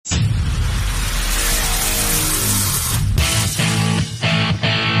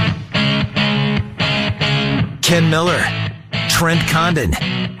Ken Miller, Trent Condon.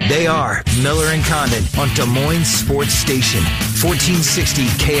 They are Miller and Condon on Des Moines Sports Station, 1460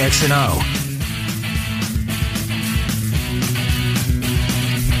 KXNO.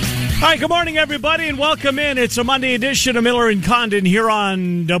 All right, good morning, everybody, and welcome in. It's a Monday edition of Miller and Condon here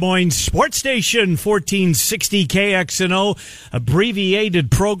on Des Moines Sports Station, 1460 KXNO. Abbreviated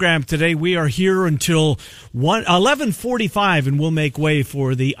program today. We are here until 11:45, and we'll make way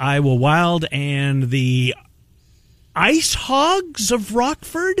for the Iowa Wild and the Ice Hogs of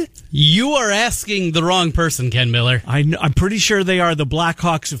Rockford? You are asking the wrong person, Ken Miller. I'm pretty sure they are the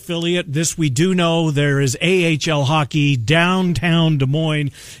Blackhawks affiliate. This we do know. There is AHL hockey downtown Des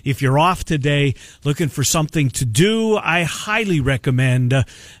Moines. If you're off today looking for something to do, I highly recommend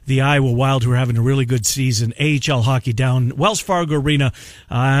the Iowa Wild, who are having a really good season. AHL hockey down Wells Fargo Arena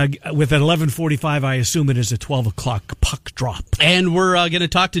with at 11:45. I assume it is a 12 o'clock puck drop. And we're going to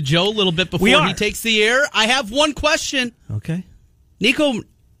talk to Joe a little bit before he takes the air. I have one question. Okay. Nico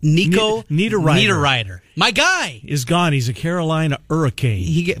Niederreiter. My guy is gone. He's a Carolina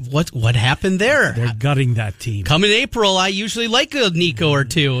Hurricane. What happened there? They're gutting that team. Come in April, I usually like a Nico or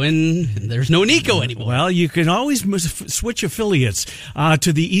two, and there's no Nico anymore. Well, you can always switch affiliates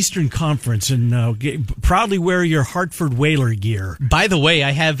to the Eastern Conference and proudly wear your Hartford Whaler gear. By the way,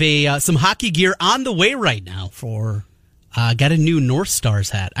 I have some hockey gear on the way right now. For? Got a new North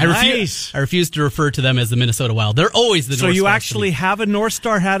Stars hat. I refuse to refer to them as the Minnesota Wild. They're always the North Stars. So you actually have a North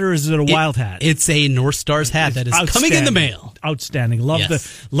Star hat, or is it a Wild hat? It's a North Stars hat that is coming in the mail. Outstanding. Love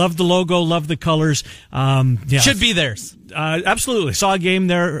the logo. Love the colors. Should be theirs. Absolutely. Saw a game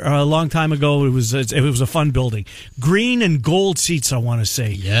there a long time ago. It was a fun building. Green and gold seats, I want to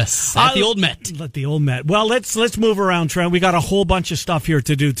say. Yes. At the old Met. At the old Met. Well, let's move around, Trent. We got a whole bunch of stuff here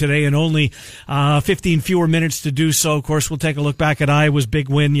to do today, and only 15 fewer minutes to do so. Of course, we'll take a look back at Iowa's big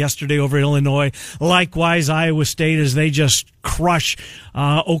win yesterday over Illinois. Likewise, Iowa State, as they just crush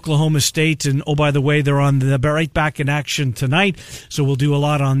Oklahoma State. And, oh, by the way, they're right back in action tonight. So we'll do a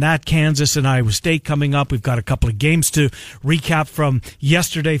lot on that. Kansas and Iowa State coming up. We've got a couple of games to recap from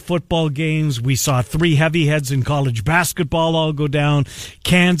yesterday football games. We saw three heavy heads in college basketball all go down.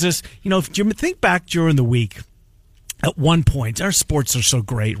 Kansas, if you think back during the week, at one point, our sports are so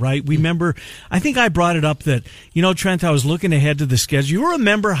great, right? We remember, I think I brought it up that, Trent, I was looking ahead to the schedule. You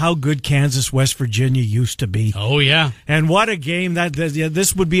remember how good Kansas, West Virginia used to be? Oh, yeah. And what a game.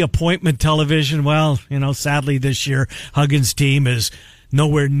 This would be appointment television. Well, sadly this year, Huggins' team is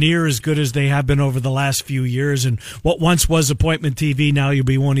nowhere near as good as they have been over the last few years. And what once was appointment TV, now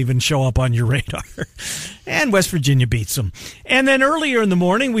won't even show up on your radar. And West Virginia beats them. And then earlier in the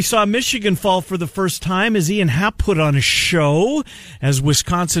morning, we saw Michigan fall for the first time as Ian Happ put on a show as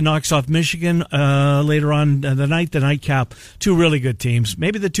Wisconsin knocks off Michigan later on the nightcap. Two really good teams.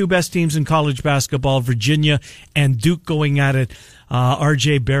 Maybe the two best teams in college basketball, Virginia and Duke going at it.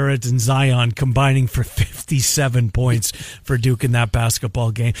 R.J. Barrett and Zion combining for 57 points for Duke in that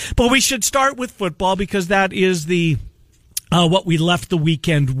basketball game. But we should start with football because that is what we left the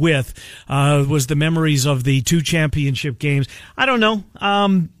weekend with, was the memories of the two championship games. I don't know.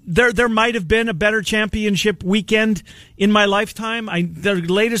 There might have been a better championship weekend in my lifetime. The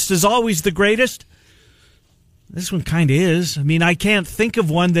latest is always the greatest. This one kind of is. I mean, I can't think of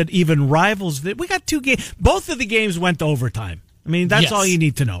one that even rivals that. We got two games. Both of the games went to overtime. I mean, that's all you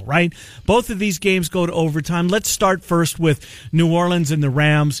need to know, right? Both of these games go to overtime. Let's start first with New Orleans and the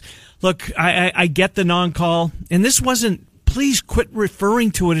Rams. Look, I get the non-call, and this wasn't, please quit referring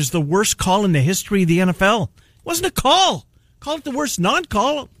to it as the worst call in the history of the NFL. It wasn't a call. Call it the worst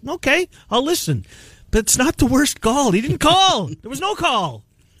non-call. Okay, I'll listen. But it's not the worst call. He didn't call. There was no call.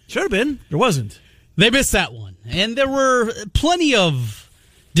 Should have been. There wasn't. They missed that one. And there were plenty of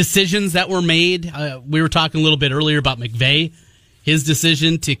decisions that were made. We were talking a little bit earlier about McVay. His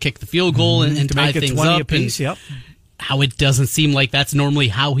decision to kick the field goal and to tie make it things 20 up. apiece, and how it doesn't seem like that's normally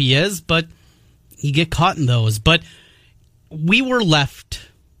how he is, but you get caught in those. But we were left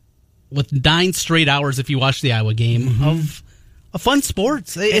with 9 straight hours, if you watch the Iowa game, of a fun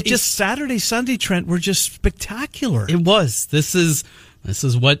sports. It just Saturday, Sunday, Trent, were just spectacular. It was. This is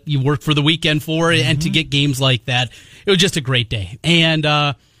what you work for the weekend for, and to get games like that, it was just a great day. And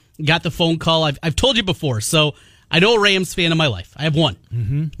got the phone call. I've told you before, so I know a Rams fan in my life. I have one.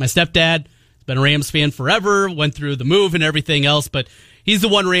 My stepdad has been a Rams fan forever, went through the move and everything else, but he's the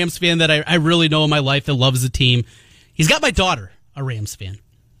one Rams fan that I really know in my life that loves the team. He's got my daughter, a Rams fan.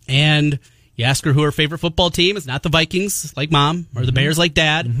 And you ask her who her favorite football team is, not the Vikings like Mom or the Bears like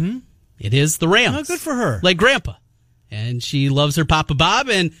Dad. It is the Rams. Oh, good for her. Like Grandpa. And she loves her Papa Bob,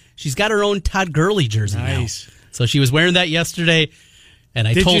 and she's got her own Todd Gurley jersey now. So she was wearing that yesterday. And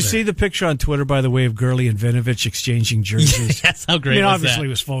I Did told you her. see the picture on Twitter, by the way, of Gurley and Vinovich exchanging jerseys? Yes, how great I mean, was obviously that? it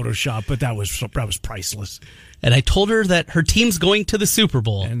was Photoshop, but that was priceless. And I told her that her team's going to the Super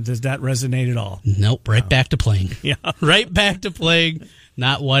Bowl. And does that resonate at all? Nope, right back to playing. Yeah. Right back to playing.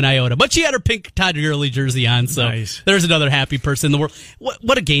 Not one iota. But she had her pink Todd Gurley jersey on, so Nice. There's another happy person in the world.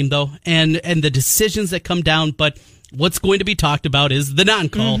 What a game, though, and the decisions that come down. But what's going to be talked about is the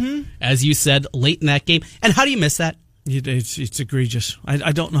non-call, as you said, late in that game. And how do you miss that? It's egregious.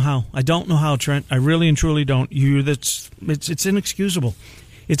 I don't know how. I don't know how, Trent. I really and truly don't. It's inexcusable.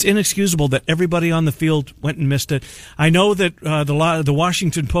 It's inexcusable that everybody on the field went and missed it. I know that the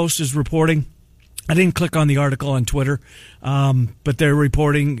Washington Post is reporting. I didn't click on the article on Twitter, but they're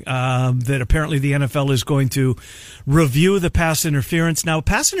reporting that apparently the NFL is going to review the pass interference. Now,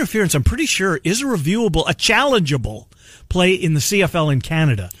 pass interference, I'm pretty sure, is a challengeable play in the CFL in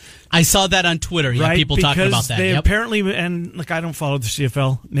Canada. I saw that on Twitter. Yeah, right? people talking about that. They Yep. apparently, and look, I don't follow the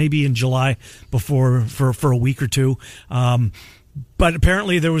CFL. Maybe in July for a week or two. But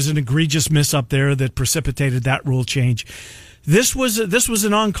apparently there was an egregious miss up there that precipitated that rule change. This was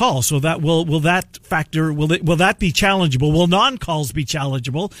an on call, so that will that be challengeable? Will non-calls be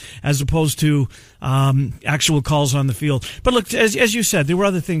challengeable as opposed to actual calls on the field? But look, as you said, there were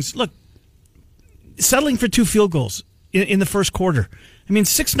other things. Look, settling for 2 field goals in the first quarter. I mean,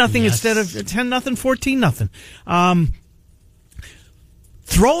 6-0 instead of 10-0, 14-0.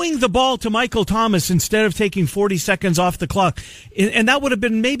 Throwing the ball to Michael Thomas instead of taking 40 seconds off the clock. And that would have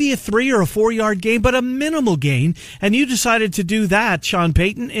been maybe a 3 or a 4 yard gain, but a minimal gain. And you decided to do that, Sean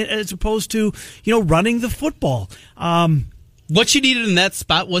Payton, as opposed to, running the football. What you needed in that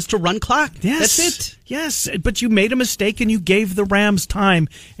spot was to run clock. Yes. That's it. Yes. But you made a mistake and you gave the Rams time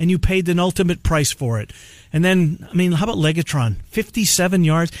and you paid an ultimate price for it. And then, how about Legatron? 57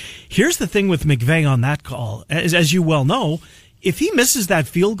 yards. Here's the thing with McVay on that call. As you well know, if he misses that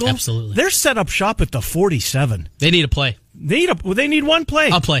field goal, absolutely, they're set up shop at the 47. They need a play. They need one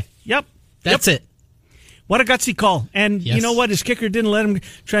play. A play. Yep. That's it. What a gutsy call. And yes. You know what? His kicker didn't let him.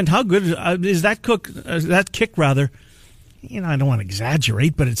 Trent, how good is that kick, rather? I don't want to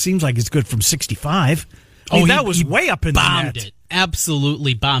exaggerate, but it seems like it's good from 65. That was way up in the net. Bombed it.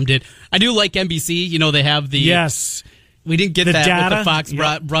 Absolutely bombed it. I do like NBC. They have the... Yes. We didn't get the that data. with the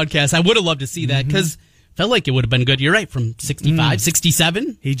Fox broadcast. I would have loved to see that because felt like it would have been good. You're right, from 65,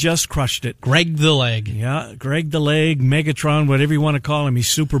 67. He just crushed it. Greg the Leg. Yeah, Greg the Leg, Megatron, whatever you want to call him. He's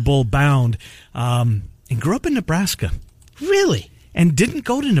Super Bowl bound. And grew up in Nebraska. Really? And didn't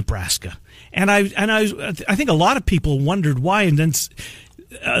go to Nebraska. And I think a lot of people wondered why. And then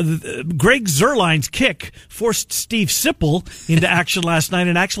Greg Zerline's kick forced Steve Sipple into action last night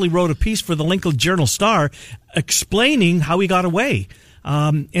and actually wrote a piece for the Lincoln Journal-Star explaining how he got away.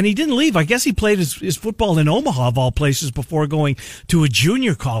 And he didn't leave. I guess he played his football in Omaha, of all places, before going to a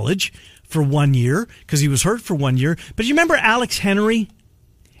junior college for 1 year because he was hurt for 1 year. But you remember Alex Henry?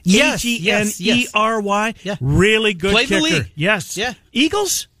 Yes. Henry. Yeah. Really good Played kicker. in the league. Yes. Yeah.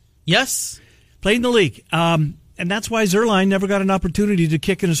 Eagles? Yes. Played in the league. And that's why Zerline never got an opportunity to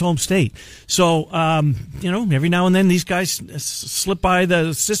kick in his home state. So, every now and then these guys slip by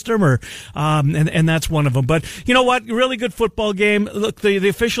the system, and that's one of them. But you know what? Really good football game. Look, the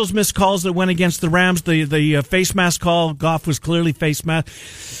officials missed calls that went against the Rams. The face mask call, Goff was clearly face mask.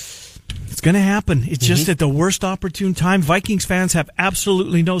 It's going to happen. It's just at the worst opportune time. Vikings fans have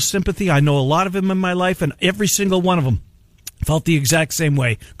absolutely no sympathy. I know a lot of them in my life, and every single one of them felt the exact same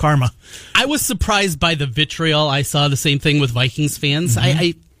way. Karma. I was surprised by the vitriol. I saw the same thing with Vikings fans.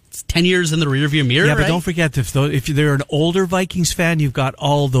 It's 10 years in the rearview mirror. Yeah, but right? don't forget, if you're an older Vikings fan, you've got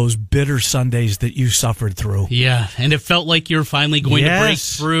all those bitter Sundays that you suffered through. Yeah, and it felt like you were finally going to break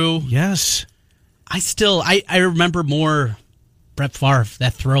through. Yes. I remember more Brett Favre,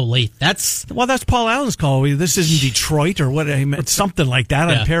 that throw late. That's Paul Allen's call. This isn't Detroit or what? It's something like that.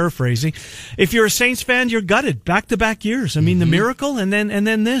 I'm paraphrasing. If you're a Saints fan, you're gutted. Back-to-back years. I mean, the miracle and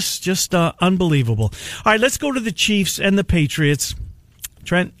then this. Just unbelievable. All right, let's go to the Chiefs and the Patriots.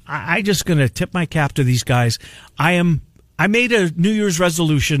 Trent, I just going to tip my cap to these guys. I made a New Year's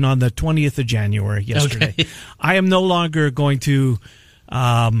resolution on the 20th of January yesterday. Okay. I am no longer going to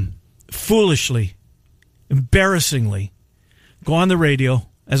foolishly, embarrassingly go on the radio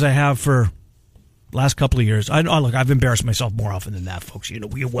as I have for the last couple of years. I've embarrassed myself more often than that, folks.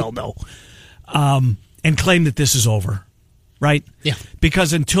 You well know. And claim that this is over, right? Yeah.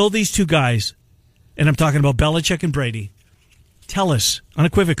 Because until these two guys, and I'm talking about Belichick and Brady, tell us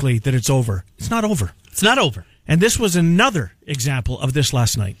unequivocally that it's over. It's not over. It's not over. And this was another example of this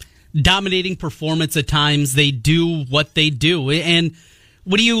last night. Dominating performance at times. They do what they do. And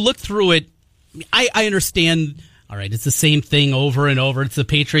when you look through it, I understand All right, it's the same thing over and over. It's the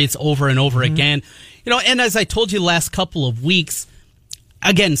Patriots over and over again. And as I told you the last couple of weeks,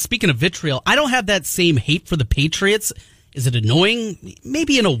 again, speaking of vitriol, I don't have that same hate for the Patriots. Is it annoying?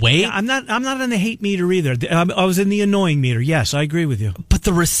 Maybe in a way. Yeah, I'm not on the hate meter either. I was in the annoying meter. Yes, I agree with you. But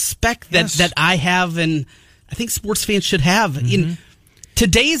the respect that I have, and I think sports fans should have in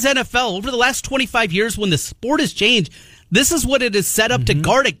today's NFL, over the last 25 years, when the sport has changed, this is what it is set up to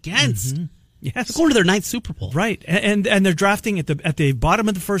guard against. Yes, they're going to their 9th Super Bowl, right? And they're drafting at the bottom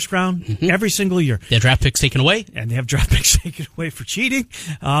of the first round every single year. They have draft picks taken away, and they have draft picks taken away for cheating.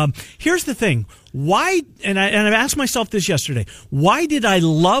 Here's the thing: why? And I've asked myself this yesterday. Why did I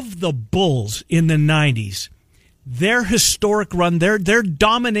love the Bulls in the '90s? Their historic run, their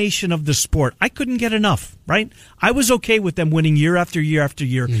domination of the sport. I couldn't get enough, right? I was okay with them winning year after year after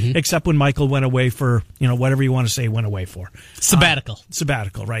year, except when Michael went away for, whatever you want to say went away for. Sabbatical,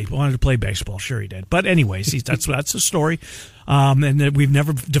 right. Wanted to play baseball. Sure he did. But anyways, that's a story. And we've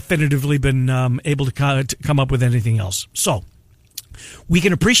never definitively been able to come up with anything else. So we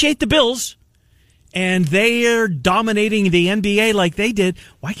can appreciate the Bills, and they are dominating the NBA like they did.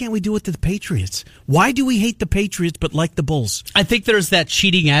 Why can't we do it to the Patriots? Why do we hate the Patriots but like the Bulls? I think there's that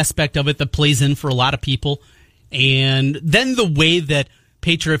cheating aspect of it that plays in for a lot of people. And then the way that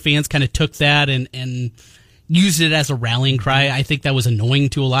Patriot fans kind of took that and used it as a rallying cry, I think that was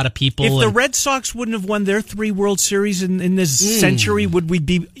annoying to a lot of people. If the Red Sox wouldn't have won their 3 World Series in this century, would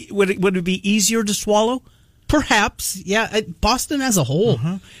it be easier to swallow? Perhaps, yeah. Boston as a whole.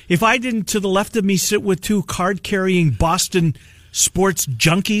 If I didn't, to the left of me, sit with 2 card-carrying Boston sports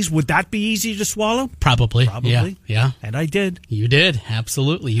junkies, would that be easy to swallow? Probably. Yeah. And I did. You did,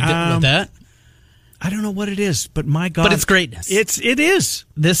 absolutely. You did with that. I don't know what it is, but my God. But it's greatness. It is.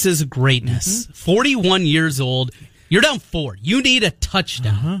 This is greatness. 41 years old. You're down 4. You need a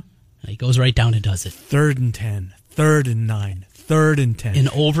touchdown. He goes right down and does it. 3rd and 10. 3rd and 9. 3rd and 10. In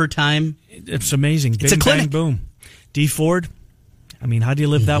overtime. It's amazing. It's a clinic. Bang, boom. D. Ford. I mean, how do you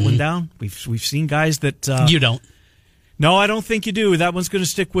live that one down? We've seen guys that... you don't. No, I don't think you do. That one's going to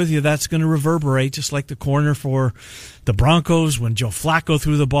stick with you. That's going to reverberate, just like the corner for the Broncos when Joe Flacco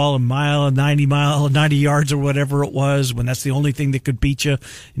threw the ball 90 yards or whatever it was, when that's the only thing that could beat you,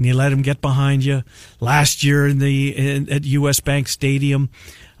 and you let him get behind you. Last year at U.S. Bank Stadium.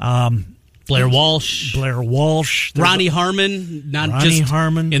 Blair Walsh. Ronnie Harmon,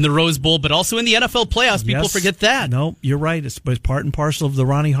 Harmon in the Rose Bowl, but also in the NFL playoffs. People forget that. No, you're right. It's part and parcel of the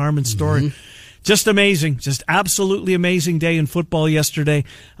Ronnie Harmon story. Just amazing. Just absolutely amazing day in football yesterday.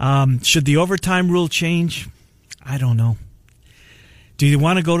 Should the overtime rule change? I don't know. Do you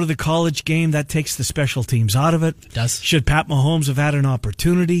want to go to the college game? That takes the special teams out of it. It does. Should Pat Mahomes have had an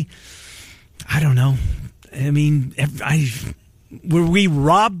opportunity? I don't know. I mean, were we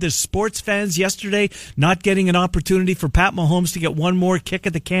robbed as sports fans yesterday, not getting an opportunity for Pat Mahomes to get one more kick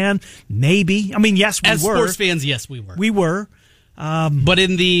at the can? Maybe. I mean, yes, we were. As sports fans, yes, we were. We were. But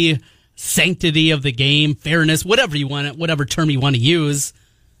in the sanctity of the game, fairness, whatever term you want to use,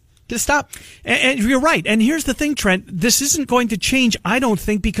 to stop. And you're right. And here's the thing, Trent. This isn't going to change, I don't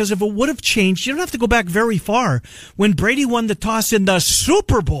think, because if it would have changed, you don't have to go back very far. When Brady won the toss in the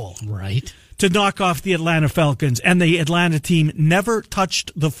Super Bowl. Right. To knock off the Atlanta Falcons, and the Atlanta team never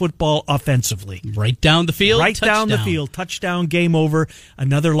touched the football offensively. Right down the field. Down the field. Touchdown, game over.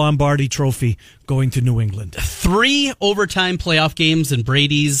 Another Lombardi trophy going to New England. 3 overtime playoff games in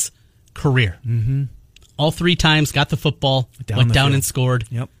Brady's career. All 3 times got the football, went down and scored.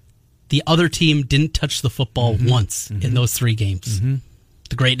 Yep. The other team didn't touch the football once in those 3 games.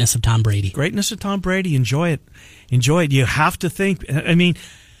 The greatness of Tom Brady. Enjoy it. You have to think. I mean,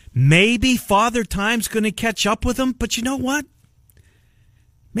 maybe Father Time's going to catch up with him, but you know what?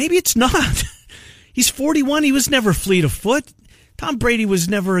 Maybe it's not. He's 41. He was never fleet of foot. Tom Brady was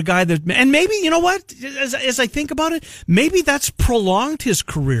never a guy that... And maybe, you know what? As I think about it, maybe that's prolonged his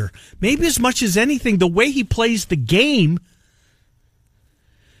career. Maybe as much as anything, the way he plays the game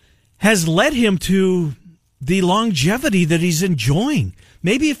has led him to the longevity that he's enjoying.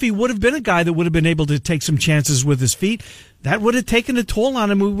 Maybe if he would have been a guy that would have been able to take some chances with his feet, that would have taken a toll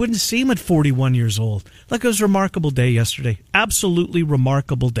on him. We wouldn't see him at 41 years old. Like, it was a remarkable day yesterday. Absolutely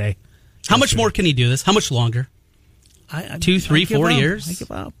remarkable day. How much more can he do this? How much longer? 2, 3, 4 years? I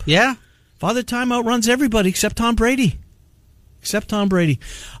give up. Yeah. Father Time outruns everybody except Tom Brady.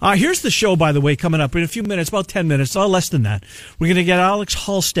 Here's the show, by the way, coming up in a few minutes, about 10 minutes, less than that. We're going to get Alex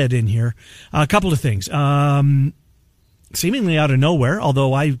Halstead in here. A couple of things. Seemingly out of nowhere,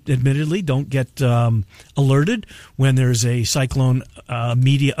 although I admittedly don't get alerted when there's a Cyclone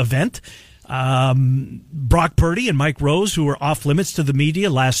media event. Brock Purdy and Mike Rose, who were off limits to the media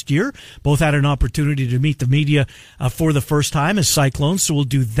last year, both had an opportunity to meet the media for the first time as Cyclones, so we'll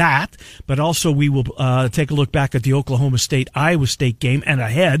do that. But also we will take a look back at the Oklahoma State-Iowa State game and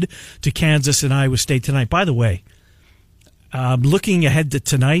ahead to Kansas and Iowa State tonight. By the way, looking ahead to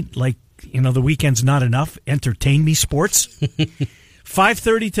tonight, like, the weekend's not enough. Entertain me, sports.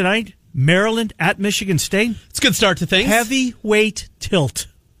 5:30 tonight, Maryland at Michigan State. It's a good start to things. Heavyweight tilt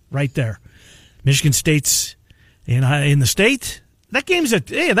right there. Michigan State's in the state. That game's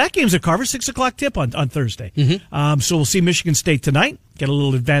a Carver 6 o'clock tip on Thursday. Mm-hmm. So we'll see Michigan State tonight. Get a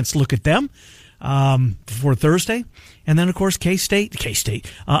little advanced look at them before Thursday, and then of course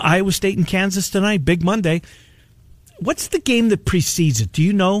Iowa State and Kansas tonight. Big Monday. What's the game that precedes it? Do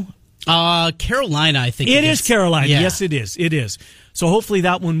you know? Carolina, I think it is Carolina. Yeah. Yes, it is. It is. So hopefully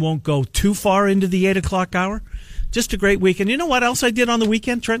that one won't go too far into the 8 o'clock hour. Just a great weekend. You know what else I did on the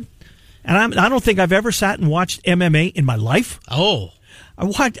weekend, Trent? And I don't think I've ever sat and watched MMA in my life. Oh. I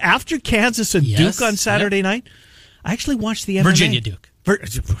watched after Kansas and Duke on Saturday night. I actually watched the MMA. Virginia Duke.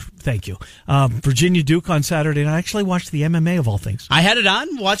 Thank you. Virginia Duke on Saturday night. I actually watched the MMA of all things. I had it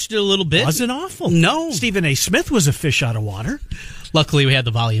on, watched it a little bit. Wasn't awful. No. Stephen A. Smith was a fish out of water. Luckily, we had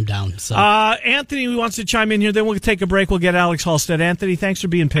the volume down. So, Anthony wants to chime in here. Then we'll take a break. We'll get Alex Halstead. Anthony, thanks for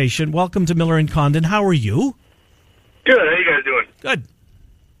being patient. Welcome to Miller and Condon. How are you? Good. How you guys doing? Good.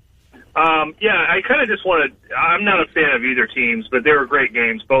 I kind of just wanted. I'm not a fan of either teams, but they were great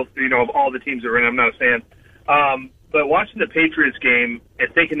games. Both, of all the teams that were in, I'm not a fan. But watching the Patriots game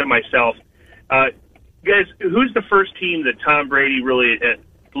and thinking to myself, guys, who's the first team that Tom Brady really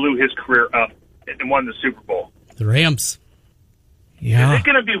blew his career up and won the Super Bowl? The Rams. Yeah. Is it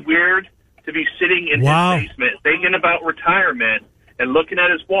going to be weird to be sitting in his basement thinking about retirement and looking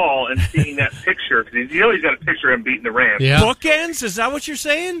at his wall and seeing that picture? Because he's got a picture of him beating the Rams. Yeah. Bookends? Is that what you're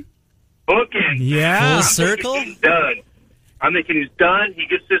saying? Bookends. Yeah. Full circle? He's done. I'm thinking he's done. He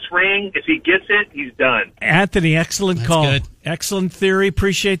gets this ring. If he gets it, he's done. Anthony, excellent That's call. good. Excellent theory.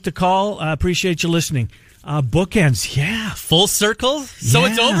 Appreciate the call. Appreciate you listening. Bookends, yeah. Full circle? So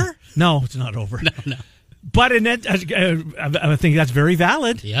it's over? No, it's not over. No. But I think that's very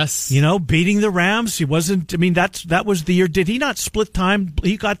valid. Yes. Beating the Rams. He wasn't. I mean, that was the year. Did he not split time?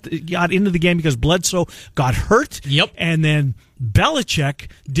 He got into the game because Bledsoe got hurt. Yep. And then Belichick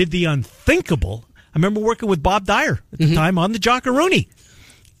did the unthinkable. I remember working with Bob Dyer at the time on the Jockeroony.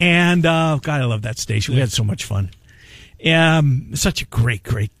 And, God, I love that station. We had so much fun. Such a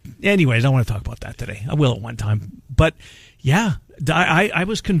great. Anyways, I don't want to talk about that today. I will at one time. But, yeah, I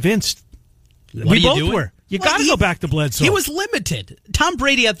was convinced. We both were. You got to go back to Bledsoe. He was limited. Tom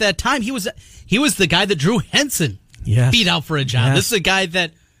Brady at that time, he was the guy that Drew Henson beat out for a job. Yes. This is a guy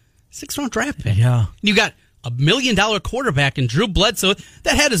that 6th-round draft pick. Yeah. You got $1 million quarterback in Drew Bledsoe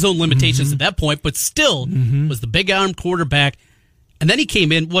that had his own limitations at that point, but still was the big arm quarterback. And then he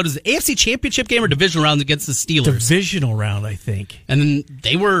came in, what is it, AFC Championship game or divisional round against the Steelers? Divisional round, I think. And then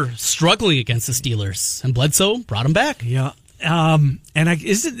they were struggling against the Steelers, and Bledsoe brought him back. Yeah.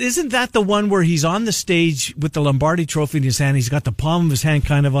 Isn't that the one where he's on the stage with the Lombardi Trophy in his hand? He's got the palm of his hand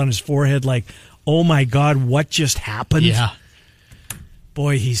kind of on his forehead, like, oh my God, what just happened? Yeah.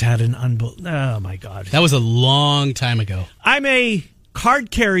 Boy, he's had an oh my God. That was a long time ago. I'm a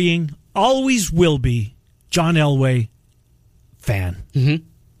card-carrying, always will be, John Elway fan. Mm-hmm.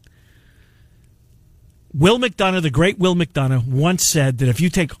 Will McDonough, the great Will McDonough, once said that if you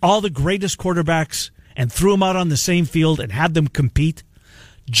take all the greatest quarterbacks and threw them out on the same field and had them compete,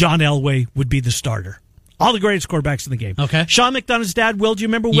 John Elway would be the starter. All the greatest quarterbacks in the game. Okay. Sean McDonough's dad, Will, do you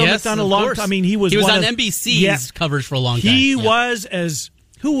remember Will yes, McDonough? Of Long course. time. I mean, he was on of, NBC's coverage for a long time. He was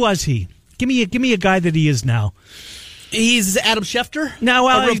who was he? Give me a guy that he is now. He's Adam Schefter. No,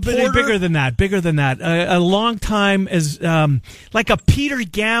 well, he's bigger than that. A long time as like a Peter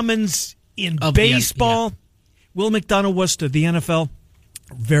Gammons in baseball. Yeah. Will McDonough was to the NFL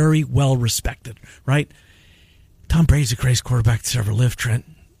very well respected, right? Tom Brady's the greatest quarterback that's ever lived, Trent.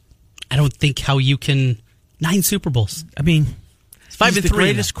 I don't think how you can 9 Super Bowls. I mean, he's 5-3. The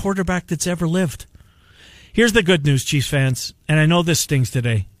greatest quarterback that's ever lived. Here's the good news, Chiefs fans, and I know this stings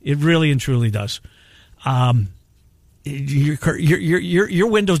today. It really and truly does. Your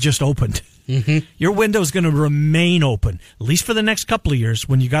window just opened. Mm-hmm. Your window is going to remain open, at least for the next couple of years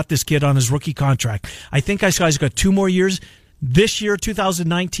when you got this kid on his rookie contract. I think this guy's got 2 more years, this year,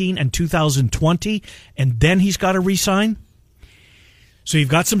 2019 and 2020, and then he's got to re-sign. So you've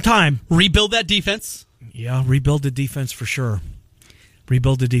got some time. Rebuild that defense. Yeah, rebuild the defense for sure.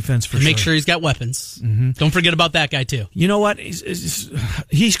 Make sure he's got weapons. Mm-hmm. Don't forget about that guy, too. You know what?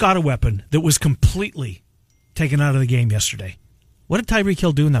 He's got a weapon that was completely taken out of the game yesterday. What did Tyreek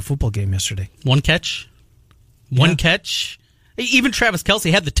Hill do in that football game yesterday? One catch. Even Travis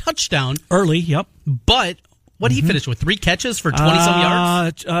Kelce had the touchdown. Early, yep. But what did he finish with? 3 catches for 20-some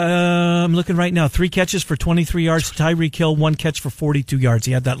yards? I'm looking right now. 3 catches for 23 yards. Tyreek Hill, 1 catch for 42 yards.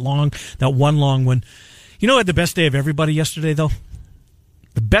 He had that one long one. You know what the best day of everybody yesterday, though?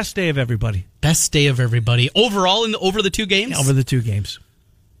 The best day of everybody. Best day of everybody. Overall, over the 2 games? Yeah, over the 2 games.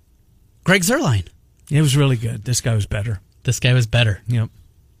 Greg Zuerlein. It was really good. This guy was better. Yep.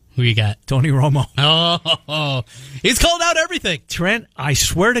 Who you got? Tony Romo. Oh, he's called out everything. Trent, I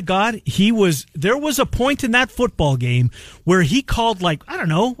swear to God, there was a point in that football game where he called I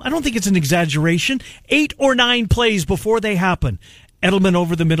don't think it's an exaggeration, 8 or 9 plays before they happen. Edelman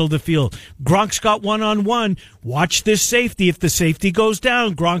over the middle of the field. Gronk's got one-on-one. Watch this safety. If the safety goes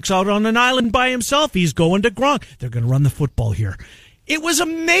down, Gronk's out on an island by himself. He's going to Gronk. They're going to run the football here. It was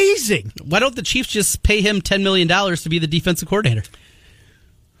amazing. Why don't the Chiefs just pay him $10 million to be the defensive coordinator?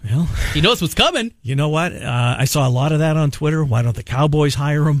 Well, he knows what's coming. You know what? I saw a lot of that on Twitter. Why don't the Cowboys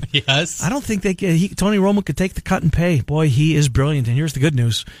hire him? Yes. I don't think Tony Romo could take the cut and pay. Boy, he is brilliant. And here's the good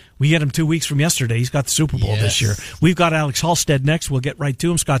news. We get him 2 weeks from yesterday. He's got the Super Bowl this year. We've got Alex Halstead next. We'll get right to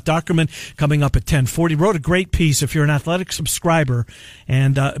him. Scott Dockerman coming up at 10:40. Wrote a great piece if you're an Athletic subscriber.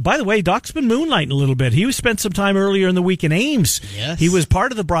 And by the way, Doc's been moonlighting a little bit. He spent some time earlier in the week in Ames. Yes. He was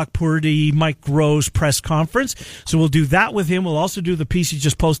part of the Brock Purdy, Mike Rose press conference. So we'll do that with him. We'll also do the piece he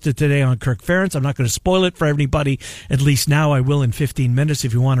just posted today on Kirk Ferentz. I'm not going to spoil it for everybody. At least now I will in 15 minutes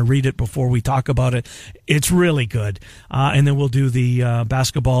if you want to read it before we talk about it. It's really good. And then we'll do the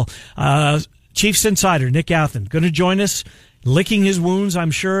basketball. Chiefs Insider, Nick Athan, going to join us, licking his wounds, I'm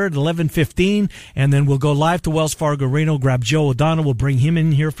sure, at 11:15, and then we'll go live to Wells Fargo Arena, grab Joe O'Donnell, we'll bring him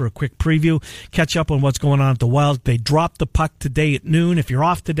in here for a quick preview, catch up on what's going on at the Wild. They dropped the puck today at noon. If you're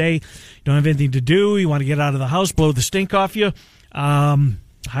off today, you don't have anything to do, you want to get out of the house, blow the stink off you,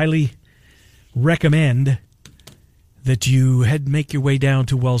 highly recommend that you make your way down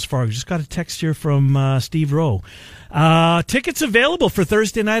to Wells Fargo. Just got a text here from Steve Rowe. Tickets available for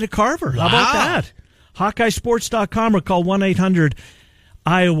Thursday night at Carver. How about that? HawkeyeSports.com or call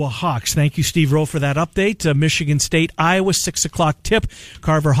 1-800-Iowa Hawks. Thank you, Steve Rowe, for that update. Michigan State, Iowa, 6 o'clock tip.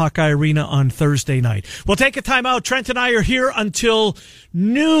 Carver Hawkeye Arena on Thursday night. We'll take a time out. Trent and I are here until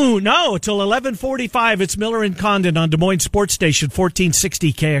noon. No, until 11:45. It's Miller and Condon on Des Moines Sports Station,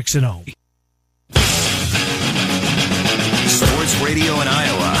 1460 KXNO. Sports radio in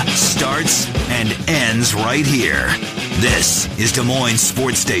Iowa starts and ends right here. This is Des Moines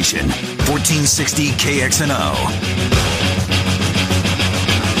Sports Station, 1460 KXNO.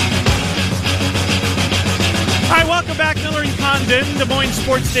 All right, welcome back, Miller and Condon, Des Moines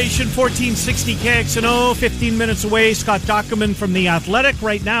Sports Station, 1460 KXNO, 15 minutes away. Scott Dockerman from The Athletic.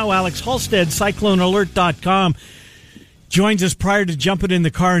 Right now, Alex Halstead, CycloneAlert.com, joins us prior to jumping in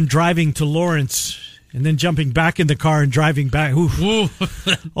the car and driving to Lawrence. And then jumping back in the car and driving back. Ooh.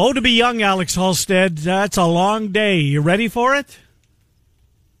 Oh, to be young, Alex Halstead. That's a long day. You ready for it?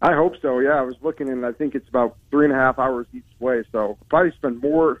 I hope so, yeah. I was looking, and I think it's about 3.5 hours each way. So I'll probably spend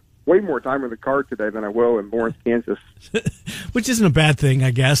way more time in the car today than I will in Lawrence, Kansas. Which isn't a bad thing,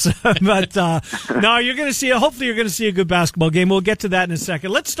 I guess. But no, you're going to see. Hopefully, you're going to see a good basketball game. We'll get to that in a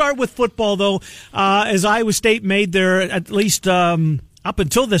second. Let's start with football, though. As Iowa State made their at least. Up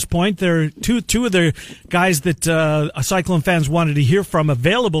until this point, there are two of the guys that Cyclone fans wanted to hear from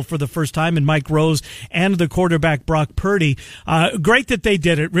available for the first time, in Mike Rose and the quarterback Brock Purdy. Great that they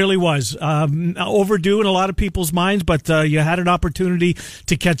did it, really was. Overdue in a lot of people's minds, but you had an opportunity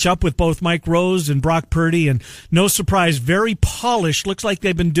to catch up with both Mike Rose and Brock Purdy, and no surprise, very polished. Looks like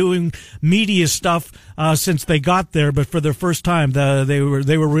they've been doing media stuff since they got there, but for their first time, they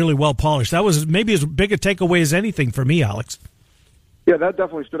were really well polished. That was maybe as big a takeaway as anything for me, Alex. Yeah, that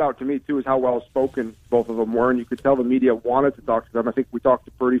definitely stood out to me, too, is how well-spoken both of them were, and you could tell the media wanted to talk to them. I think we talked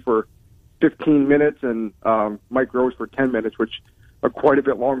to Purdy for 15 minutes and Mike Rose for 10 minutes, which are quite a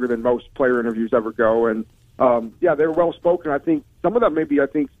bit longer than most player interviews ever go. And, yeah, they were well-spoken. I think some of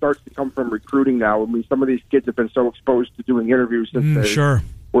that starts to come from recruiting now. I mean, some of these kids have been so exposed to doing interviews since they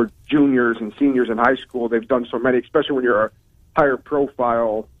were juniors and seniors in high school. They've done so many, especially when you're a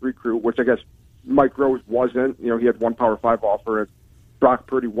higher-profile recruit, which I guess Mike Rose wasn't. You know, he had one Power 5 offer, and Brock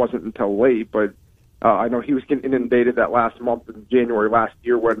Purdy wasn't until late, but I know he was getting inundated that last month in January last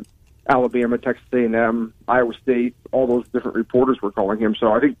year when Alabama, Texas A&M, Iowa State, all those different reporters were calling him.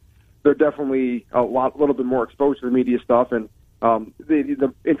 So I think they're definitely a little bit more exposed to the media stuff. And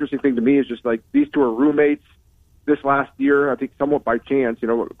the interesting thing to me is just like these two are roommates this last year. I think somewhat by chance,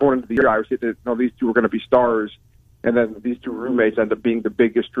 going into the year, Iowa State, these two were going to be stars, and then these two roommates end up being the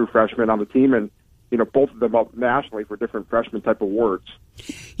biggest true freshmen on the team. And both of them up nationally for different freshman type awards.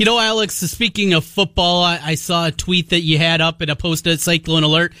 Alex, speaking of football, I saw a tweet that you had up and a post at Cyclone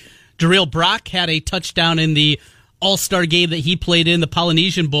Alert. Darrell Brock had a touchdown in the All-Star game that he played in, the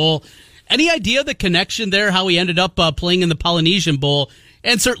Polynesian Bowl. Any idea the connection there, how he ended up playing in the Polynesian Bowl?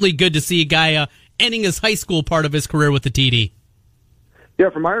 And certainly good to see a guy ending his high school part of his career with the TD. Yeah,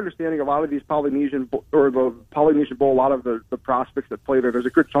 from my understanding, a lot of these the Polynesian Bowl, a lot of the prospects that play there's a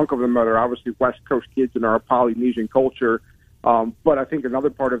good chunk of them that are obviously West Coast kids and are a Polynesian culture. But I think another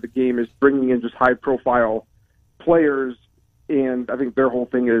part of the game is bringing in just high-profile players, and I think their whole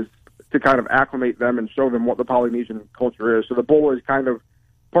thing is to kind of acclimate them and show them what the Polynesian culture is. So the Bowl is kind of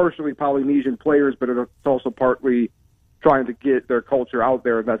partially Polynesian players, but it's also partly trying to get their culture out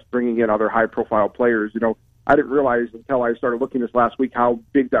there, and that's bringing in other high-profile players. I didn't realize until I started looking this last week how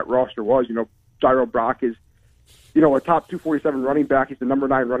big that roster was. Darrell Brock is, a top 247 running back. He's the number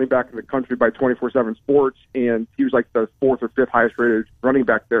 9 running back in the country by 24/7 Sports, and he was like the 4th or 5th highest rated running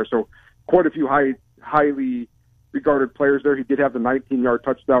back there. So quite a few highly regarded players there. He did have the 19-yard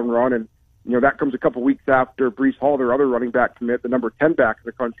touchdown run, and that comes a couple weeks after Breece Hall, their other running back commit, the number 10 back in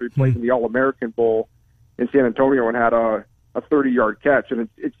the country, played in the All-American Bowl in San Antonio and had a 30-yard catch. And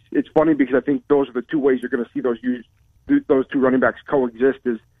it's funny because I think those are the two ways you're going to see those two running backs coexist.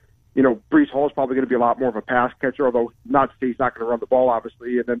 Is Breece Hall is probably going to be a lot more of a pass catcher, although not to say he's not going to run the ball,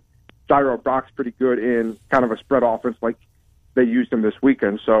 obviously. And then Darrell Brock's pretty good in kind of a spread offense like they used him this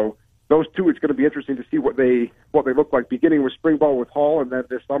weekend. So those two, it's going to be interesting to see what they look like, beginning with spring ball with Hall, and then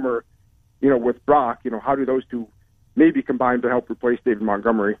this summer, with Brock. How do those two maybe combined to help replace David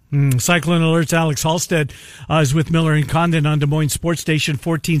Montgomery? Cyclone Alert's Alex Halstead is with Miller and Condon on Des Moines Sports Station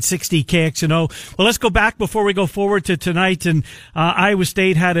 1460 KXNO. Well, let's go back before we go forward to tonight. And Iowa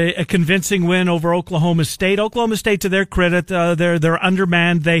State had a convincing win over Oklahoma State. Oklahoma State, to their credit, they're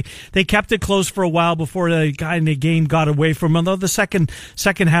undermanned. They kept it close for a while before the guy in the game got away from them. Though the second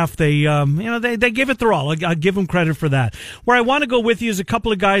half, they gave it their all. I'll give them credit for that. Where I want to go with you is a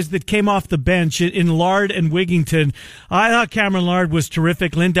couple of guys that came off the bench in Lard and Wigington. I thought Cameron Lard was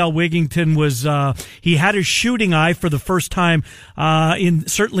terrific. Lindell Wigington was, he had his shooting eye for the first time,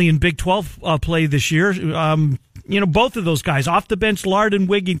 certainly in Big 12 play this year. Both of those guys off the bench, Lard and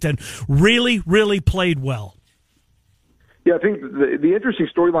Wigington, really, really played well. Yeah, I think the interesting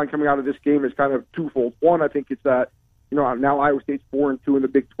storyline coming out of this game is kind of twofold. One, I think it's that, now Iowa State's 4-2 in the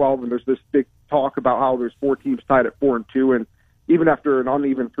Big 12, and there's this big talk about how there's 4 teams tied at 4-2, and even after an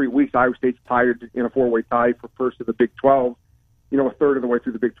uneven 3 weeks, Iowa State's tied in a 4-way tie for first of the Big 12, a third of the way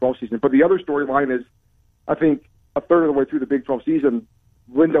through the Big 12 season. But the other storyline is, I think, a third of the way through the Big 12 season,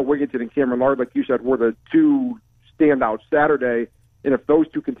 Lindell Wigington and Cameron Lard, like you said, were the two standouts Saturday. And if those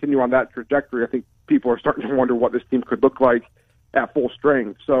two continue on that trajectory, I think people are starting to wonder what this team could look like at full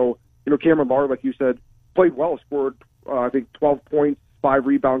strength. So, Cameron Lard, like you said, played well, scored, I think, 12 points, 5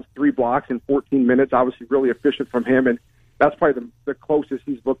 rebounds, 3 blocks in 14 minutes. Obviously really efficient from him, and that's probably the closest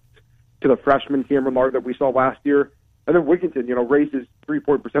he's looked to the freshman Cameron Lard that we saw last year. And then Wigington, raised his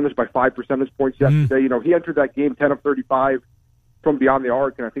 3-point percentage by 5 percentage points yesterday. He entered that game 10 of 35 from beyond the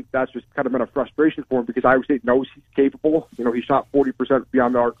arc, and I think that's just kind of been a frustration for him because Iowa State knows he's capable. He shot 40%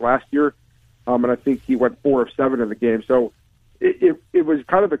 beyond the arc last year, and I think he went 4 of 7 in the game. So it was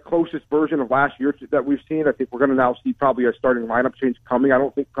kind of the closest version of last year that we've seen. I think we're going to now see probably a starting lineup change coming. I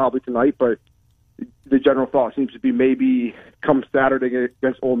don't think probably tonight, but the general thought seems to be maybe come Saturday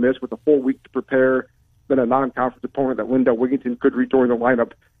against Ole Miss with a full week to prepare, then a non-conference opponent that Lindell Wigington could rejoin the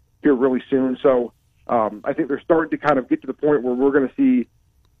lineup here really soon. So I think they're starting to kind of get to the point where we're going to see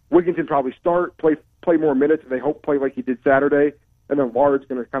Wigington probably play more minutes, and they hope play like he did Saturday, and then Lard's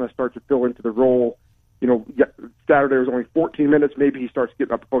going to kind of start to fill into the role. Saturday was only 14 minutes. Maybe he starts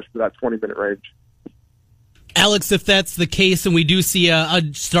getting up close to that 20-minute range. Alex, if that's the case and we do see a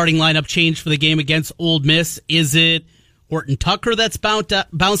starting lineup change for the game against Ole Miss, is it Horton Tucker that's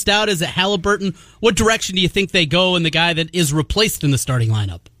bounced out? Is it Halliburton? What direction do you think they go in the guy that is replaced in the starting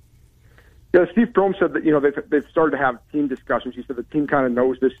lineup? Yeah, Steve Prohm said that, they've started to have team discussions. He said the team kind of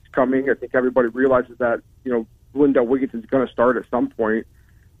knows this is coming. I think everybody realizes that, Lindell Wigington's going to start at some point.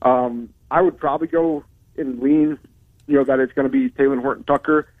 I would probably go and lean, that it's going to be Taylor Horton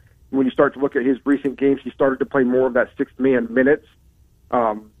Tucker. When you start to look at his recent games, he started to play more of that sixth-man minutes.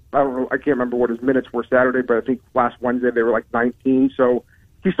 I don't know, I can't remember what his minutes were Saturday, but I think last Wednesday they were like 19. So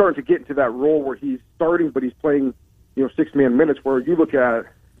he's starting to get into that role where he's starting, but he's playing, six-man minutes, where you look at,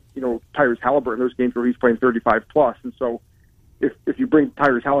 Tyrese Halliburton, those games where he's playing 35+. And so if you bring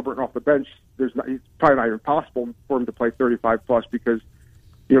Tyrese Halliburton off the bench, it's probably not even possible for him to play 35+ because,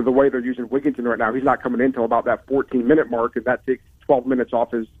 the way they're using Wigington right now, he's not coming in until about that 14-minute mark, and that takes 12 minutes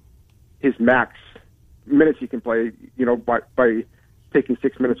off his max minutes he can play, by taking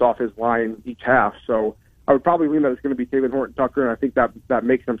 6 minutes off his line each half. So I would probably lean that it's going to be Taylor Horton-Tucker, and I think that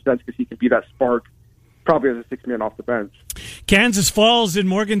makes some sense because he can be that spark probably as a sixth man off the bench. Kansas Falls in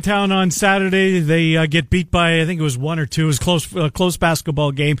Morgantown on Saturday. They get beat by, I think it was 1 or 2. It was a close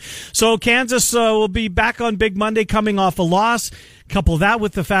basketball game. So Kansas will be back on Big Monday coming off a loss. Couple that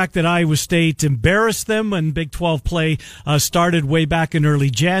with the fact that Iowa State embarrassed them when Big 12 play started way back in early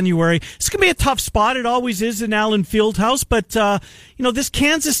January. It's going to be a tough spot. It always is in Allen Fieldhouse. But, this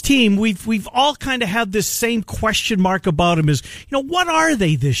Kansas team, we've all kind of had this same question mark about them is, what are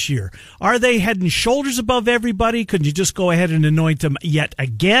they this year? Are they head and shoulders above everybody? Could you just go ahead and anoint them yet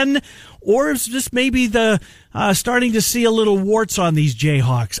again? Or is this maybe the starting to see a little warts on these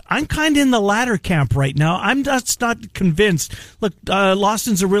Jayhawks? I'm kind of in the latter camp right now. I'm just not convinced. Look,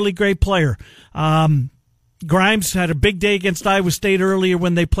 Lawson's a really great player. Grimes had a big day against Iowa State earlier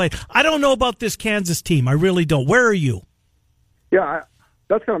when they played. I don't know about this Kansas team. I really don't. Where are you? Yeah,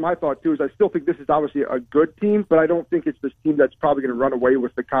 that's kind of my thought, too, is I still think this is obviously a good team, but I don't think it's this team that's probably going to run away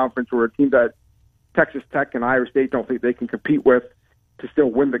with the conference or a team that Texas Tech and Iowa State don't think they can compete with to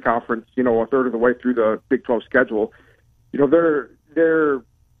still win the conference, a third of the way through the Big 12 schedule. They've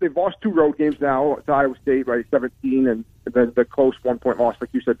lost 2 road games now to Iowa State by 17, and then the close 1-point loss, like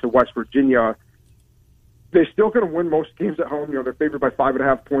you said, to West Virginia. They're still going to win most games at home. They're favored by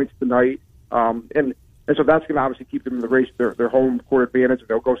 5.5 points tonight, and so that's going to obviously keep them in the race. Their home court advantage, and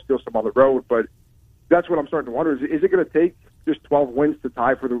they'll go steal some on the road. But that's what I'm starting to wonder: is it going to take just 12 wins to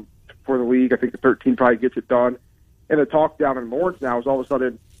tie for the league? I think the 13 probably gets it done. And the talk down in Lawrence now is all of a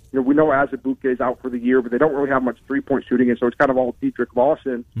sudden, we know Azubuike is out for the year, but they don't really have much three-point shooting, and so it's kind of all Dietrich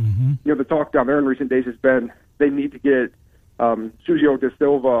Lawson. Mm-hmm. The talk down there in recent days has been they need to get Sergio De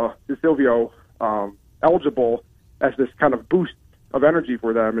Silvio eligible as this kind of boost of energy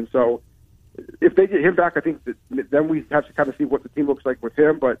for them. And so if they get him back, I think that then we have to kind of see what the team looks like with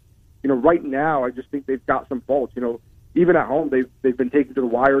him. But, right now I just think they've got some faults. Even at home, they've been taken to the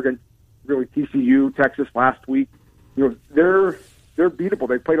wire against really TCU, Texas last week. They're beatable.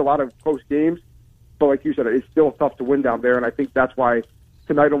 They played a lot of close games, but like you said, it's still tough to win down there, and I think that's why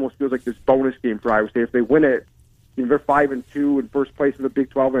tonight almost feels like this bonus game for Iowa State. If they win it, they're 5-2 in first place in the Big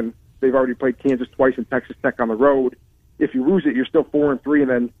 12, and they've already played Kansas twice and Texas Tech on the road. If you lose it, you're still 4-3, and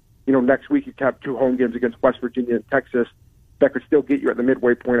then next week you have 2 home games against West Virginia and Texas. That could still get you at the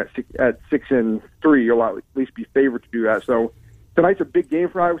midway point at 6-3. You'll at least be favored to do that. So tonight's a big game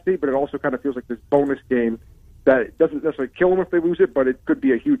for Iowa State, but it also kind of feels like this bonus game that doesn't necessarily kill them if they lose it, but it could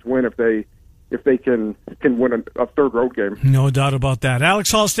be a huge win if they can win a third road game. No doubt about that.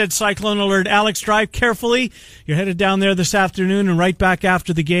 Alex Halstead, Cyclone Alert. Alex, drive carefully. You're headed down there this afternoon and right back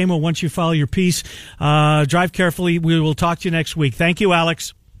after the game, or once you file your piece. Drive carefully. We will talk to you next week. Thank you,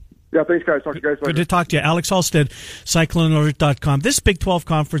 Alex. Yeah, thanks, guys. Talk to you guys later. Good to talk to you. Alex Halstead, CycloneAlert.com. This Big 12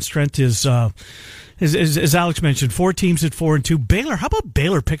 conference, Trent, is as Alex mentioned, 4 teams at 4-2. Baylor, how about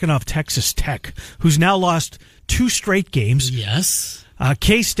Baylor picking off Texas Tech, who's now lost 2 straight games? Yes.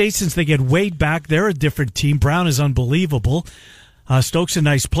 K-State, since they get Wade back, they're a different team. Brown is unbelievable. Stokes a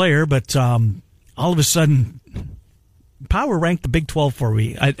nice player, but all of a sudden, Power ranked the Big 12 for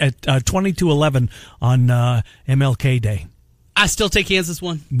me at 22-11 on MLK Day. I still take Kansas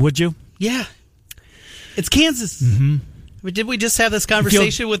one. Would you? Yeah. It's Kansas. Mm-hmm. Did we just have this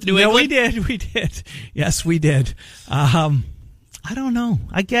conversation with New England? No, we did. Yes, we did. I don't know.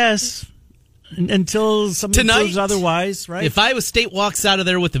 I guess until somebody proves otherwise, right? If Iowa State walks out of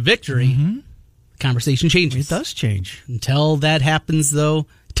there with a victory, the conversation changes. It does change. Until that happens, though,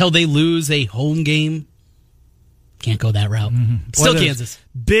 until they lose a home game, can't go that route. Still Kansas.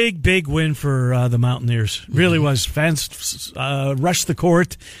 Big win for the Mountaineers. Really was. Fans rushed the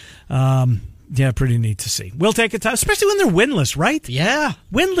court. Yeah, pretty neat to see. We'll take it, especially when they're winless, right? Yeah.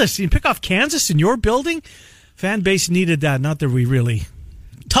 Winless. You pick off Kansas in your building. Fan base needed that. Not that we really...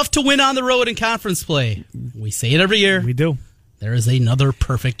 Tough to win on the road in conference play. We say it every year. We do. There is another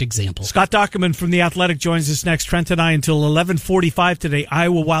perfect example. Scott Dockerman from The Athletic joins us next. Trent and I until 11:45 today.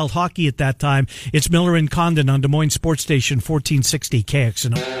 Iowa Wild Hockey at that time. It's Miller and Condon on Des Moines Sports Station 1460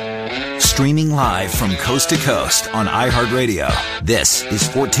 KXNO. Streaming live from coast to coast on iHeartRadio. This is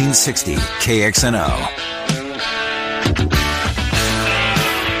 1460 KXNO.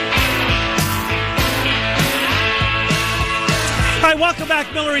 All right, welcome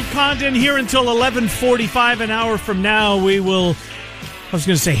back, Miller and Condon, here until 11:45. An hour from now, we will I was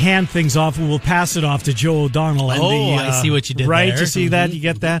going to say hand things off, and we'll pass it off to Joe O'Donnell. And I see what you did right, there. you see that? You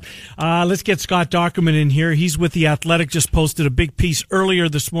get that? Let's get Scott Dochterman in here. He's with The Athletic, just posted a big piece earlier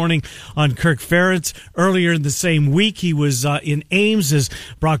this morning on Kirk Ferentz. Earlier in the same week, he was in Ames as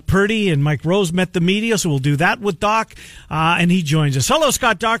Brock Purdy and Mike Rose met the media, so we'll do that with Doc, and he joins us. Hello,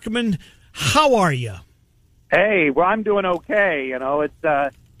 Scott Dochterman. How are you? Hey, well, I'm doing okay. You know,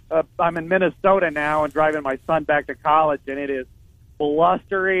 it's I'm in Minnesota now and driving my son back to college, and it is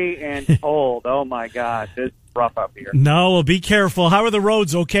blustery and cold. Oh, my gosh. It's rough up here. No, well, be careful. How are the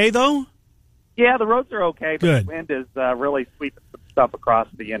roads? Okay, though? Yeah, the roads are okay, but Good. the wind is really sweeping some stuff across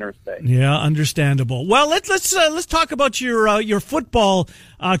the interstate. Yeah, understandable. Well, let's talk about your football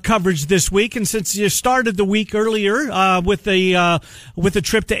coverage this week, and since you started the week earlier with a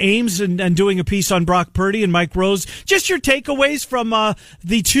trip to Ames and doing a piece on Brock Purdy and Mike Rose, just your takeaways from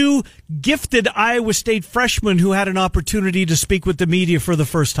the two gifted Iowa State freshmen who had an opportunity to speak with the media for the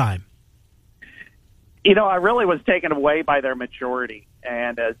first time. You know, I really was taken away by their maturity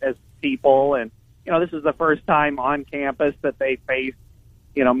and as people, and you know, this is the first time on campus that they faced,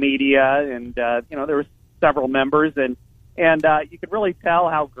 you know, media, and you know, there were several members, and you could really tell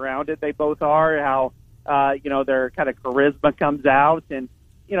how grounded they both are, how you know, their kind of charisma comes out, and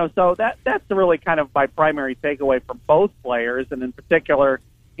you know, so that's really kind of my primary takeaway from both players, and in particular,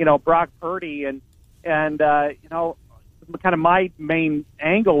 you know, Brock Purdy, and you know, kind of my main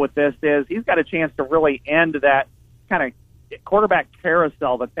angle with this is he's got a chance to really end that kind of quarterback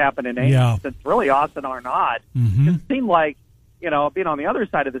carousel that's happened in Ames since really Austin Arnott. It seemed like, you know, being on the other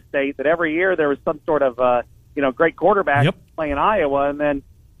side of the state, that every year there was some sort of, you know, great quarterback playing Iowa, and then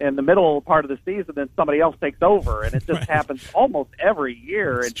in the middle part of the season, then somebody else takes over, and it just happens almost every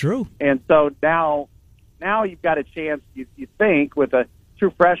year. It's true. And so now you've got a chance, you think, with a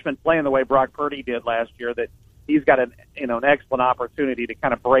true freshman playing the way Brock Purdy did last year, that he's got an excellent opportunity to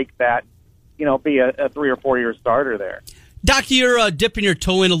kind of break that, you know, be a 3 or 4 year starter there. Doc, you're dipping your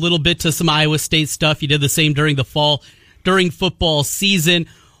toe in a little bit to some Iowa State stuff. You did the same during the fall, during football season.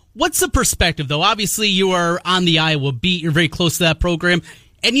 What's the perspective, though? Obviously, you are on the Iowa beat. You're very close to that program,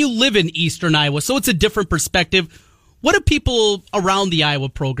 and you live in Eastern Iowa, so it's a different perspective. What do people around the Iowa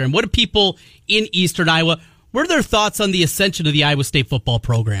program, what do people in Eastern Iowa, what are their thoughts on the ascension of the Iowa State football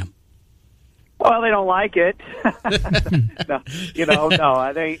program? Well, they don't like it. No, you know,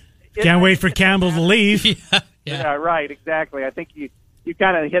 no. Can't wait for Campbell to leave. Yeah, right, exactly. I think you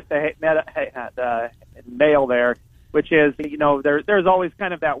kind of hit the nail there, which is, you know, there's always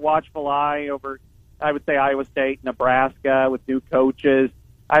kind of that watchful eye over, I would say, Iowa State, Nebraska with new coaches.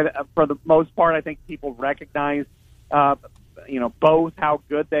 For the most part, I think people recognize, you know, both how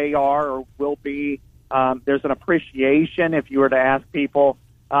good they are or will be. There's an appreciation, if you were to ask people,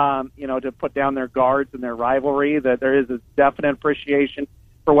 you know, to put down their guards and their rivalry, that there is a definite appreciation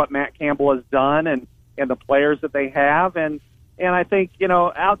for what Matt Campbell has done and the players that they have. And I think, you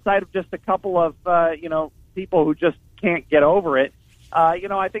know, outside of just a couple of, you know, people who just can't get over it, you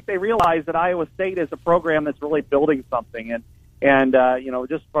know, I think they realize that Iowa State is a program that's really building something. And you know,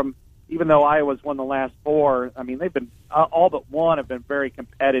 just from, even though Iowa's won the last 4, I mean, they've been, all but one have been very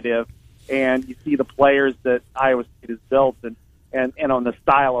competitive. And you see the players that Iowa State has built and on the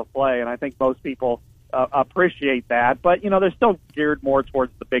style of play. And I think most people appreciate that. But, you know, they're still geared more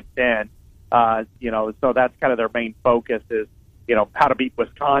towards the Big Ten. You know, so that's kind of their main focus is, you know, how to beat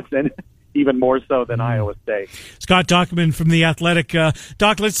Wisconsin, even more so than Iowa State. Scott Dochterman from The Athletic.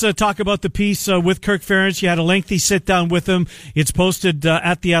 Doc, let's talk about the piece with Kirk Ferentz. You had a lengthy sit-down with him. It's posted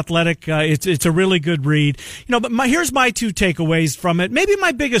at The Athletic. It's a really good read. You know, but here's my 2 takeaways from it. Maybe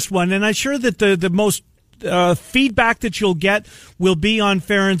my biggest one, and I'm sure that the most feedback that you'll get will be on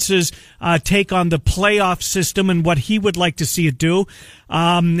Ferentz's take on the playoff system and what he would like to see it do.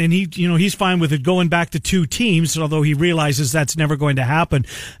 And he's fine with it going back to 2 teams, although he realizes that's never going to happen.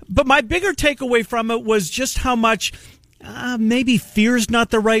 But my bigger takeaway from it was just how much maybe fear's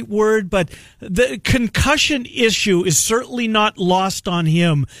not the right word, but the concussion issue is certainly not lost on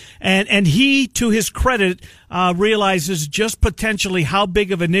him. And he, to his credit, realizes just potentially how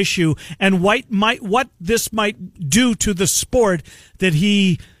big of an issue and what this might do to the sport that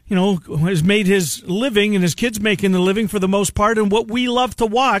he, you know, has made his living and his kids making the living for the most part, and what we love to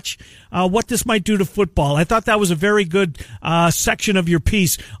watch, what this might do to football. I thought that was a very good section of your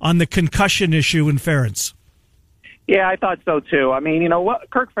piece on the concussion issue in Ferentz. Yeah, I thought so too. I mean, you know,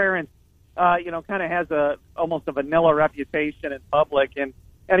 Kirk Ferentz, you know, kind of has almost a vanilla reputation in public, and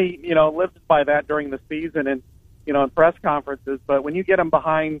he, you know, lives by that during the season and, you know, in press conferences. But when you get him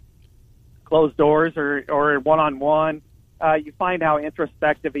behind closed doors or one-on-one, you find how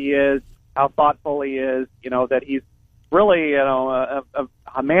introspective he is, how thoughtful he is. You know, that he's really, you know,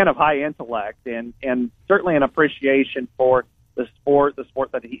 a man of high intellect and certainly an appreciation for the sport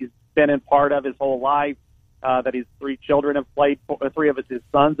that he's been in part of his whole life, that his three children have played for, three of his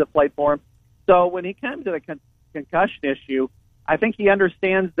sons have played for him. So when he came to the concussion issue, I think he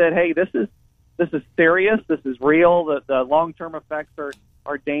understands that, hey, this is serious, this is real, the long-term effects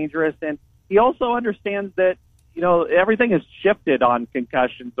are dangerous, and he also understands that, you know, everything has shifted on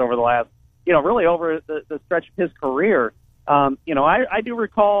concussions over the last, you know, really over the stretch of his career. You know, I do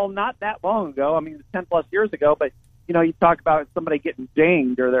recall not that long ago, I mean, 10 plus years ago, but, you know, you talk about somebody getting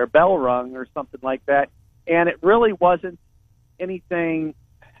dinged or their bell rung or something like that, and it really wasn't anything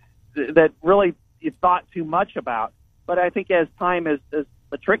that really you thought too much about. But I think as time is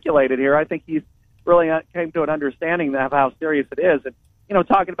matriculated here, I think he's really came to an understanding of how serious it is. And, you know,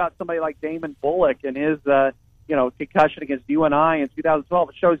 talking about somebody like Damon Bullock and his, you know, concussion against UNI in 2012,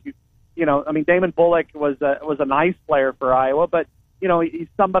 it shows you, you know, I mean, Damon Bullock was a nice player for Iowa, but, you know, he's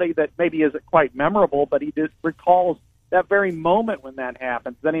somebody that maybe isn't quite memorable, but he just recalls that very moment when that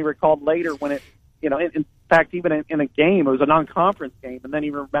happens. Then he recalled later when it, you know, in fact, even in a game, it was a non-conference game, and then he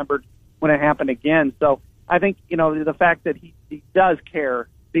remembered when it happened again. So I think, you know, the fact that he does care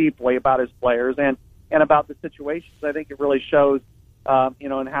deeply about his players and about the situations, I think it really shows, you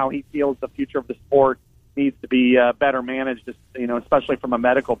know, and how he feels the future of the sport needs to be better managed, you know, especially from a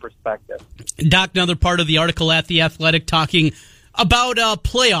medical perspective. Doc, another part of the article at The Athletic talking about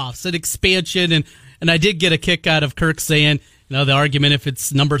playoffs and expansion, and I did get a kick out of Kirk saying, you know, the argument if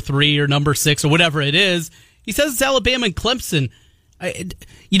it's number 3 or number 6 or whatever it is. He says it's Alabama and Clemson.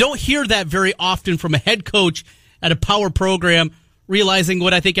 You don't hear that very often from a head coach at a power program realizing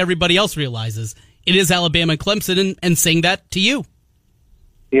what I think everybody else realizes. It is Alabama and Clemson, and saying that to you.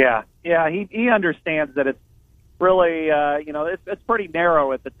 Yeah, he understands that it's really, you know, it's pretty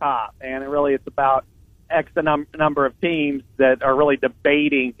narrow at the top, and it's about X number of teams that are really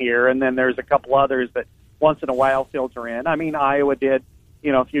debating here, and then there's a couple others that once in a while filter in. I mean, Iowa did,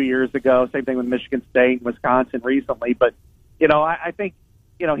 you know, a few years ago. Same thing with Michigan State and Wisconsin recently. But, you know, I think,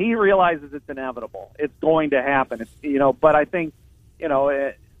 you know, he realizes it's inevitable. It's going to happen. It's, you know, but I think, you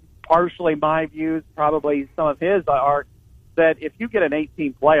know, partially my views, probably some of his are that if you get an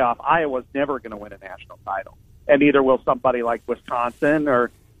 18 playoff, Iowa's never going to win a national title. And neither will somebody like Wisconsin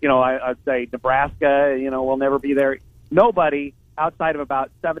or, you know, I'd say Nebraska, you know, will never be there. Nobody outside of about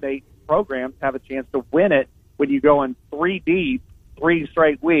 7 to 8 programs have a chance to win it when you go in 3 deep, 3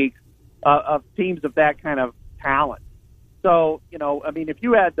 straight weeks of teams of that kind of talent. So, you know, I mean, if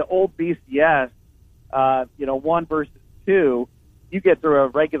you had the old BCS, you know, 1 versus 2, you get through a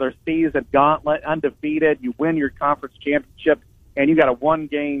regular season gauntlet, undefeated, you win your conference championship, and you got a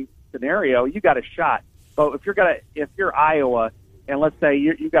 1-game scenario, you got a shot. But if you're Iowa, and let's say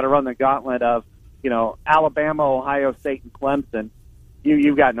you got to run the gauntlet of, you know, Alabama, Ohio State, and Clemson,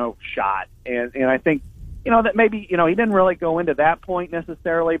 you've got no shot. And I think, you know, that maybe, you know, he didn't really go into that point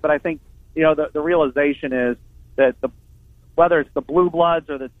necessarily, but I think, you know, the realization is that whether it's the blue bloods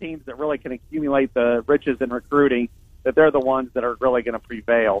or the teams that really can accumulate the riches in recruiting, that they're the ones that are really going to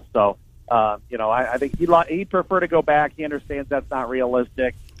prevail. So, you know, I think he'd prefer to go back. He understands that's not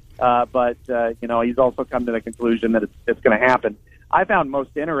realistic, but you know, he's also come to the conclusion that it's going to happen. I found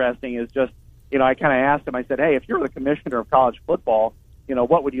most interesting is just, you know, I kind of asked him, I said, hey, if you're the commissioner of college football, you know,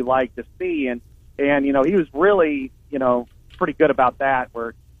 what would you like to see? And you know, he was really, you know, pretty good about that,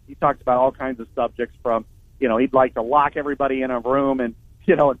 where he talked about all kinds of subjects from, you know, he'd like to lock everybody in a room and,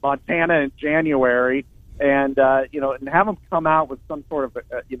 you know, in Montana in January and, you know, and have them come out with some sort of,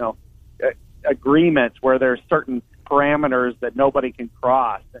 you know, agreement where there's certain parameters that nobody can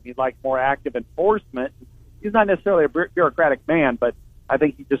cross. And he'd like more active enforcement. He's not necessarily a bureaucratic man, but I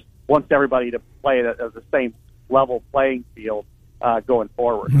think he just wants everybody to play at the same level playing field going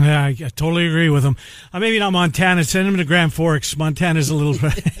forward. Yeah, I totally agree with him. Maybe not Montana. Send him to Grand Forks. Montana's a little...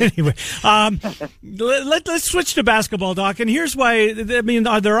 Anyway, let's switch to basketball, Doc. And here's why... I mean,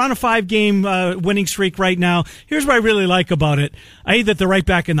 they're on a 5-game winning streak right now. Here's what I really like about it. That they're right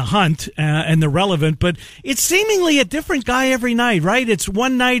back in the hunt and they're relevant, but it's seemingly a different guy every night, right? It's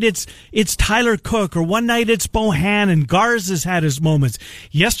one night it's Tyler Cook, or one night it's Bohannon. Garza's had his moments.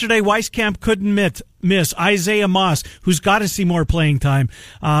 Yesterday, Weiskamp couldn't miss Isaiah Moss, who's got to see more playing time.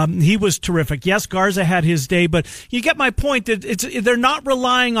 He was terrific. Yes, Garza had his day, but you get my point that they're not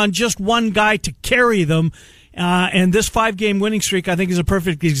relying on just one guy to carry them. And this 5-game winning streak, I think, is a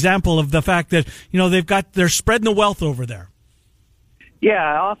perfect example of the fact that, you know, they're spreading the wealth over there.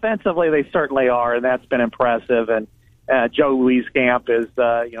 Yeah, offensively they certainly are, and that's been impressive. And Joe Wieskamp is,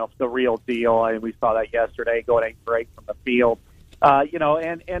 you know, the real deal. And we saw that yesterday, going 8 for 8 from the field. You know,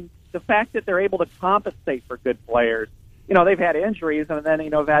 and the fact that they're able to compensate for good players. they've had injuries, and then,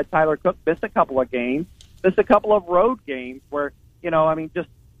 have had Tyler Cook miss a couple of games, miss a couple of road games where, just,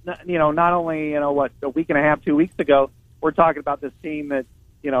 not only, a week and a half, 2 weeks ago, we're talking about this team that,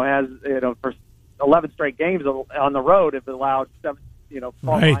 has, for 11 straight games on the road have allowed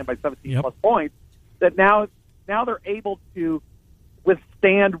fall behind by 17 plus points, that now they're able to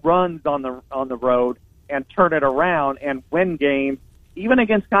withstand runs on the road and turn it around and win games, even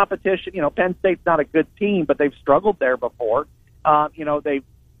against competition. Penn State's not a good team, but they've struggled there before. They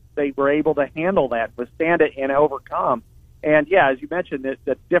were able to handle that, withstand it, and overcome. And yeah, as you mentioned,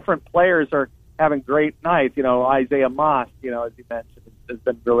 that different players are having great nights. Isaiah Moss, as you mentioned, has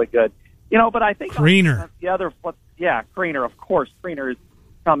been really good. But I think Kriener. The other, Kriener, of course, Kriener has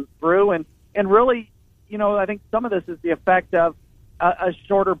come through, and really, I think some of this is the effect of a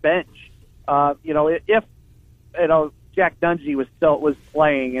shorter bench. If Jack Dungy was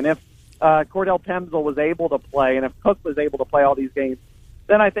playing, and if Cordell Pemsl was able to play, and if Cook was able to play all these games,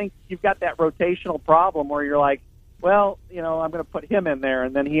 then I think you've got that rotational problem where you're like, well, I'm going to put him in there,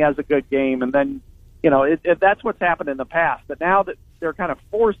 and then he has a good game, and then, that's what's happened in the past. But now that they're kind of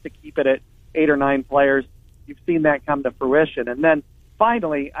forced to keep it at 8 or 9 players, you've seen that come to fruition. And then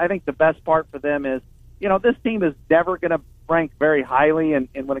finally, I think the best part for them is, this team is never going to rank very highly in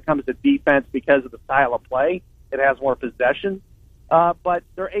when it comes to defense because of the style of play. It has more possession, but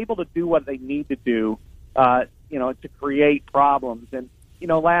they're able to do what they need to do, to create problems. And,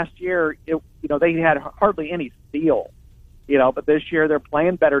 last year, they had hardly any steals, but this year they're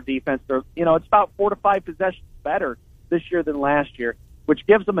playing better defense. They're, it's about 4 to 5 possessions better this year than last year, which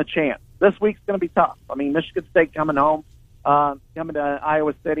gives them a chance. This week's going to be tough. I mean, Michigan State coming home, coming to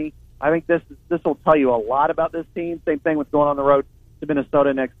Iowa City. I think this will tell you a lot about this team. Same thing with going on the road to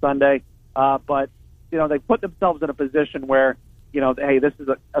Minnesota next Sunday. But, they put themselves in a position where, hey, this is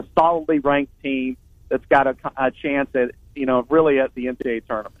a solidly ranked team that's got a chance at, really at the NCAA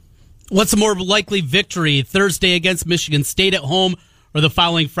tournament. What's a more likely victory, Thursday against Michigan State at home or the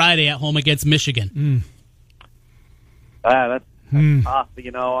following Friday at home against Michigan? That's tough.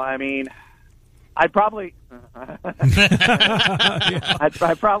 I mean, I'd probably I'd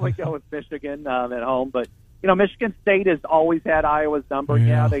probably go with Michigan at home, but Michigan State has always had Iowa's number.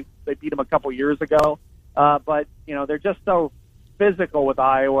 Yeah, they beat them a couple years ago, but they're just so physical with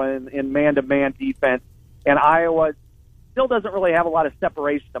Iowa in man-to-man defense, and Iowa still doesn't really have a lot of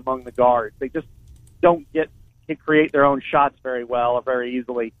separation among the guards. They just don't can create their own shots very well or very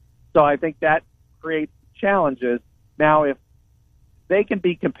easily. So I think that creates challenges. Now, if they can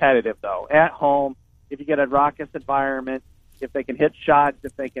be competitive, though, at home, if you get a raucous environment, if they can hit shots,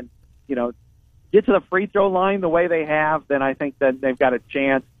 if they can, get to the free throw line the way they have, then I think that they've got a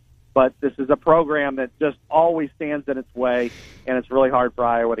chance. But this is a program that just always stands in its way, and it's really hard for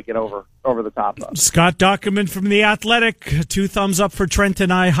Iowa to get over the top of. Scott Dochterman from The Athletic. 2 thumbs up for Trent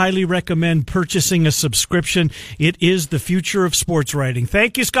and I. Highly recommend purchasing a subscription. It is the future of sports writing.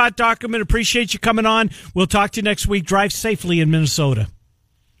 Thank you, Scott Dochterman. Appreciate you coming on. We'll talk to you next week. Drive safely in Minnesota.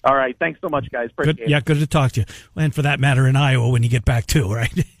 All right. Thanks so much, guys. Appreciate it. Yeah, good to talk to you. And for that matter, in Iowa when you get back too,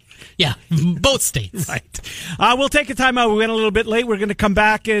 right? Yeah, both states. Right. We'll take a time out. We went a little bit late. We're going to come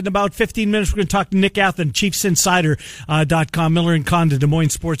back in about 15 minutes. We're going to talk to Nick Athan, ChiefsInsider.com, Miller and Condon, Des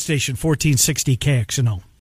Moines Sports Station, 1460 KXNO.